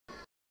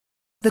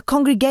The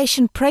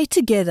congregation prayed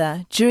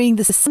together during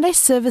the Sunday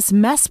service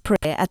mass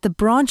prayer at the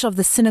branch of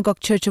the Synagogue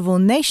Church of All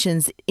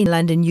Nations in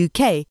London,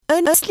 UK,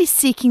 earnestly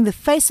seeking the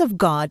face of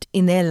God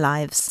in their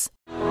lives.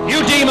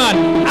 You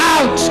demon,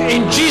 out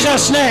in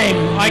Jesus' name.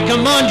 I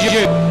command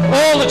you,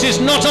 all that is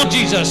not of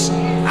Jesus,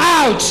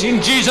 out in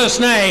Jesus'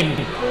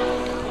 name.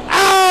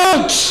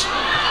 Out!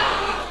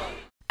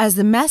 As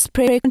the mass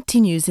prayer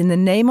continues in the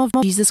name of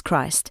Jesus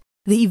Christ,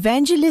 the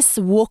evangelists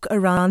walk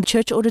around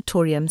church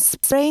auditoriums,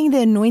 spraying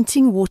the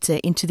anointing water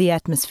into the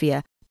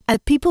atmosphere,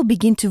 and people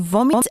begin to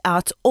vomit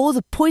out all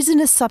the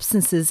poisonous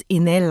substances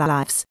in their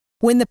lives.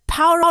 When the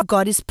power of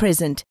God is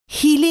present,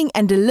 healing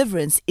and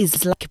deliverance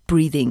is like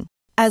breathing.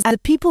 As the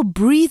people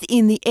breathe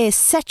in the air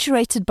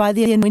saturated by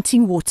the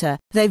anointing water,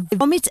 they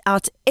vomit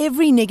out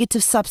every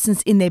negative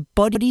substance in their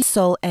body,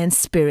 soul, and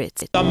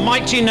spirit. In the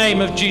mighty name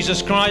of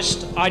Jesus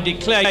Christ, I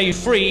declare you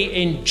free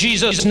in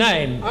Jesus'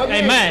 name.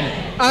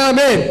 Amen.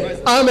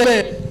 Amen.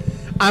 Amen.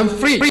 I'm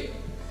free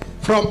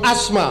from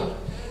asthma.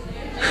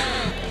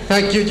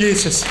 Thank you,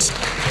 Jesus.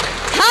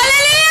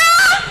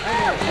 Hallelujah!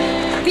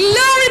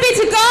 Glory be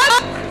to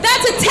God.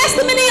 That's a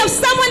testimony of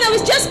someone that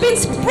was just been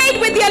sprayed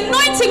with the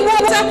anointing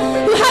water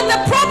who had the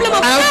problem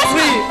of asthma. I'm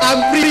free.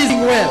 I'm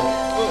breathing well.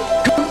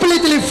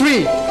 Completely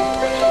free.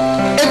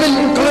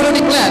 Even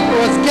chronic blood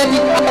was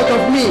getting out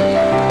of me.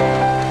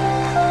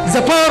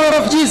 The power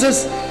of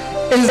Jesus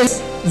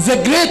is the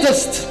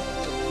greatest.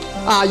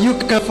 You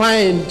can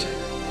find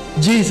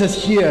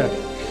Jesus here.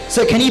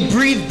 So can you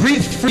breathe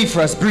free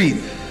for us?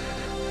 Breathe.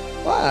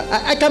 Well,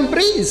 I can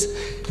breathe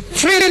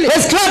freely.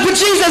 Let's clap for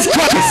Jesus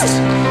Christ.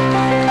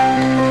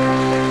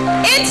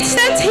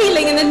 Instant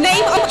healing in the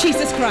name of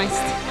Jesus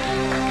Christ.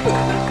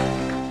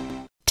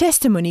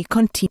 Testimony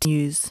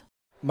continues.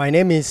 My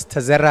name is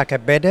Tazera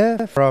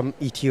Kabeda from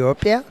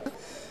Ethiopia,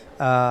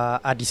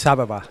 Addis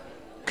Ababa.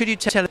 Could you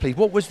tell us, please,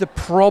 what was the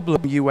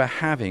problem you were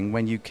having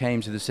when you came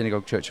to the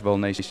Synagogue Church of All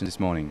Nations this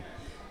morning?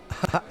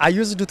 I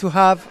used to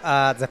have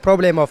the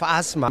problem of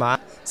asthma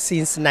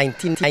since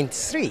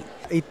 1993.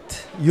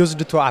 It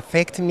used to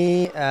affect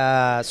me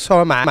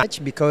so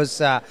much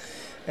because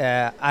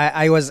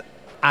I was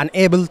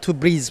unable to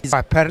breathe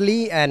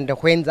properly, and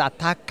when the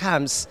attack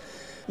comes,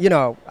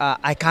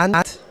 I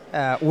can't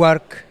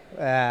work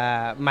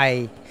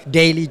my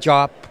daily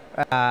job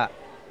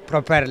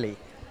properly.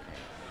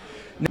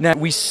 Now,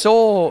 we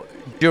saw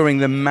during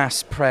the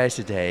mass prayer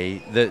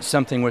today that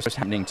something was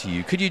happening to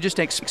you. Could you just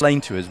explain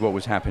to us what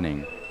was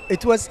happening?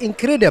 It was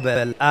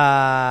incredible.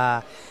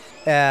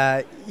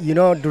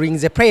 During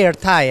the prayer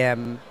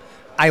time,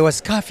 I was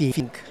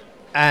coughing,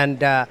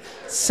 and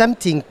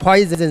something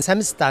poison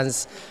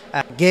substance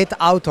get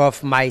out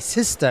of my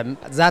system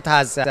that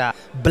has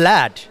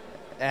blood,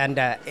 and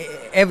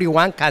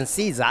everyone can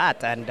see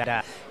that,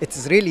 and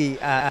it's really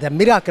the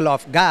miracle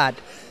of God,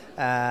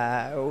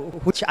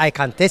 which I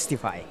can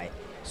testify.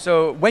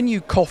 So when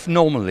you cough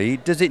normally,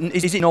 is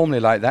it normally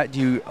like that? Do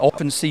you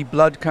often see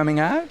blood coming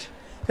out?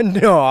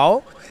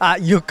 No,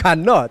 you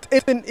cannot.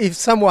 Even if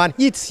someone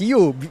hits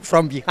you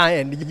from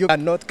behind, you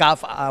cannot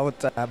cough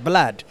out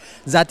blood.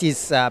 That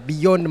is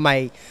beyond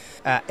my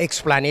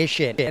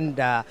explanation,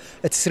 and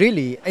it's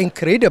really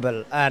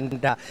incredible.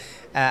 And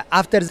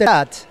after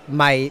that,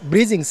 my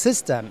breathing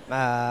system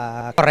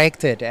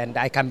corrected, and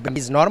I can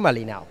breathe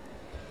normally now.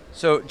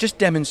 So just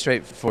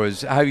demonstrate for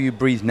us how you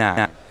breathe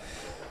now.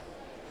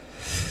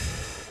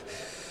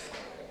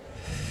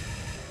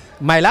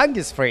 My lung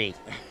is free.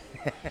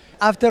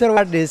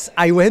 Afterwards,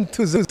 I went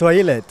to the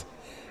toilet.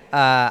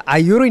 I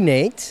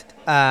urinate.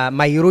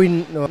 My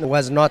urine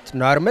was not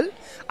normal.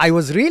 I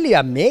was really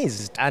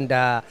amazed, and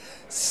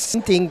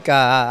something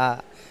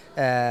get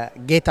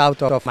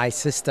out of my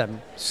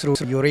system through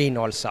urine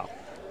also.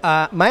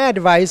 My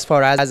advice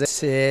for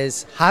us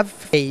is have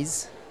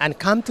faith and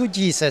come to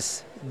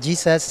Jesus.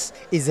 Jesus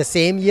is the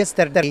same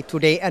yesterday,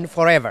 today, and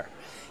forever.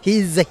 He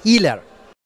is the healer.